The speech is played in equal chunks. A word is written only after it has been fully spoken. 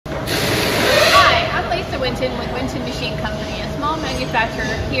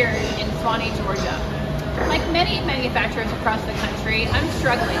manufacturer here in Swanee, Georgia. Like many manufacturers across the country, I'm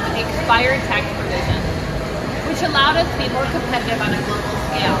struggling with the expired tax provision, which allowed us to be more competitive on a global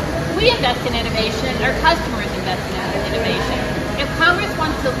scale. We invest in innovation, our customers invest in innovation. If Congress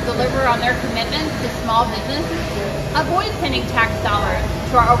wants to deliver on their commitments to small business, avoid sending tax dollars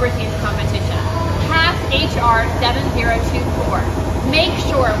to our overseas competition. Pass H.R. 7024. Make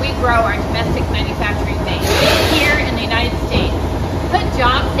sure we grow our domestic manufacturing base here in the United States. Put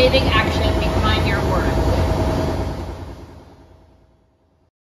job-saving action behind your words.